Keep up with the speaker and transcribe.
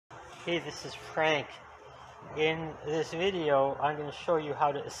Hey, this is Frank. In this video, I'm going to show you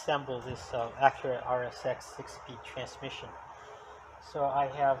how to assemble this Acura RSX 6-speed transmission. So I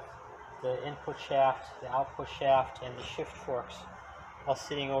have the input shaft, the output shaft, and the shift forks all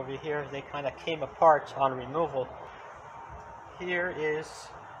sitting over here. They kind of came apart on removal. Here is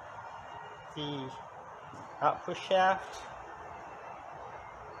the output shaft.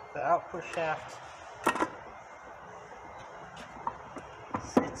 The output shaft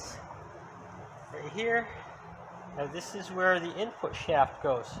sits right here. Now this is where the input shaft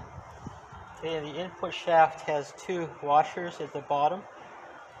goes. Okay, and the input shaft has two washers at the bottom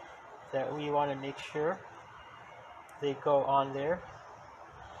that we want to make sure they go on there.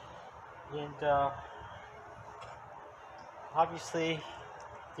 And obviously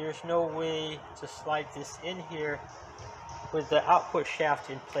there's no way to slide this in here with the output shaft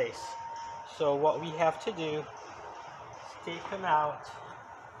in place. So what we have to do is take them out,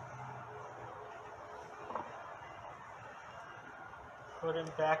 put them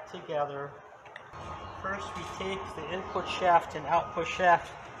back together. First we take the input shaft and output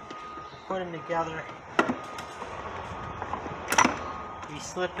shaft, put them together, we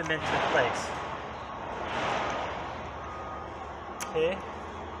slip them into place. Okay.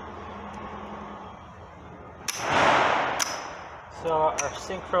 So our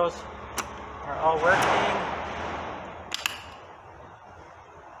synchros are all working.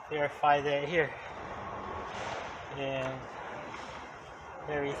 Verify that here. And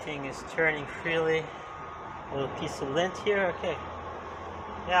everything is turning freely. A little piece of lint here. Okay.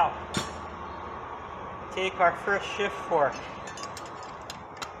 Now, take our first shift fork.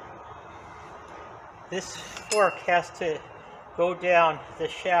 This fork has to go down, the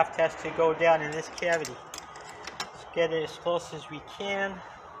shaft has to go down in this cavity. Let's get it as close as we can.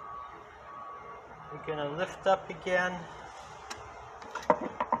 We're going to lift up again.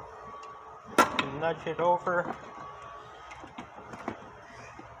 Nudge it over.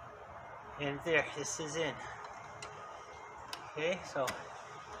 And there, this is in. Okay, so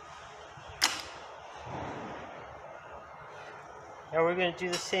now we're going to do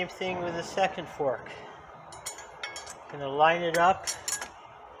the same thing with the second fork. Going to line it up,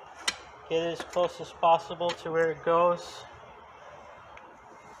 get it as close as possible to where it goes.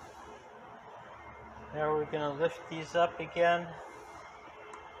 Now we're going to lift these up again.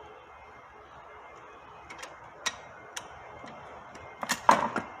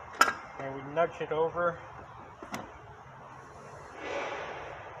 And we nudge it over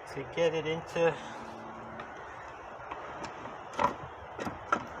to get it into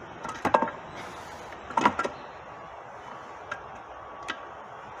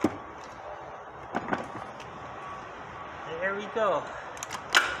there we go.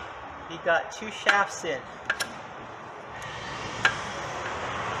 We got two shafts in.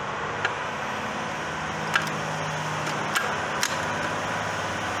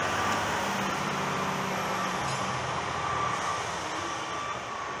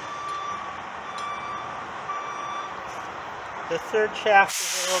 The third shaft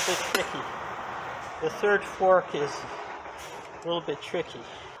is a little bit tricky. The third fork is a little bit tricky.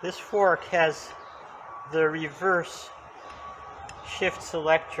 This fork has the reverse shift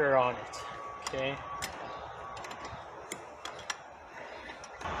selector on it. Okay.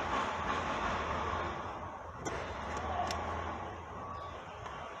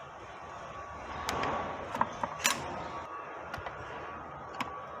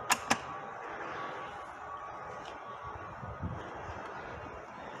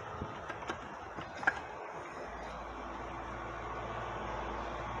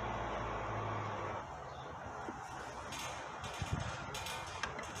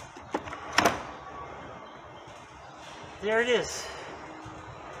 There it is.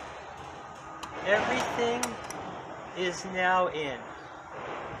 Everything is now in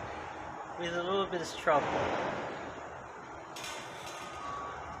with a little bit of struggle.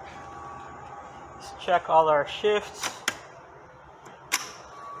 Let's check all our shifts.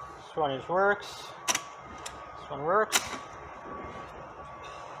 This one works. This one works.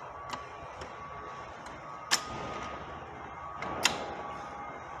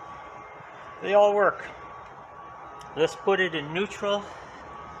 They all work. Let's put it in neutral.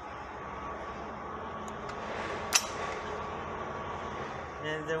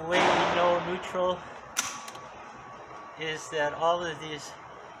 And the way we know neutral is that all of these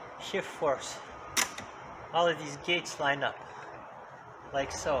shift forks, all of these gates line up,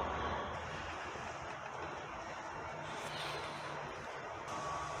 like so.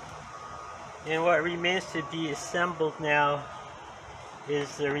 And what remains to be assembled now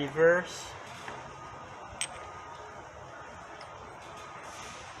is the reverse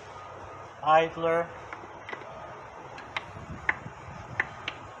idler.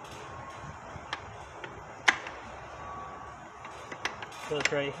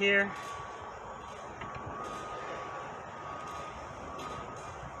 Goes right here.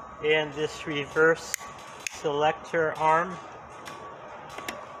 And this reverse selector arm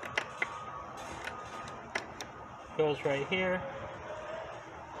goes right here.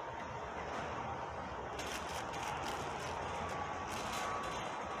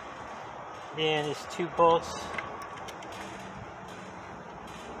 And it's 2 bolts.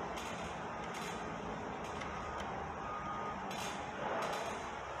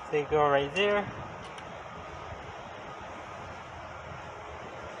 They go right there.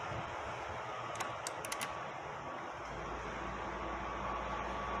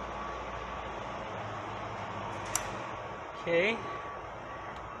 Okay,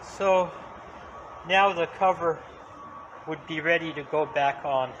 so now the cover would be ready to go back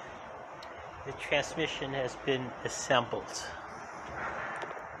on. The transmission has been assembled.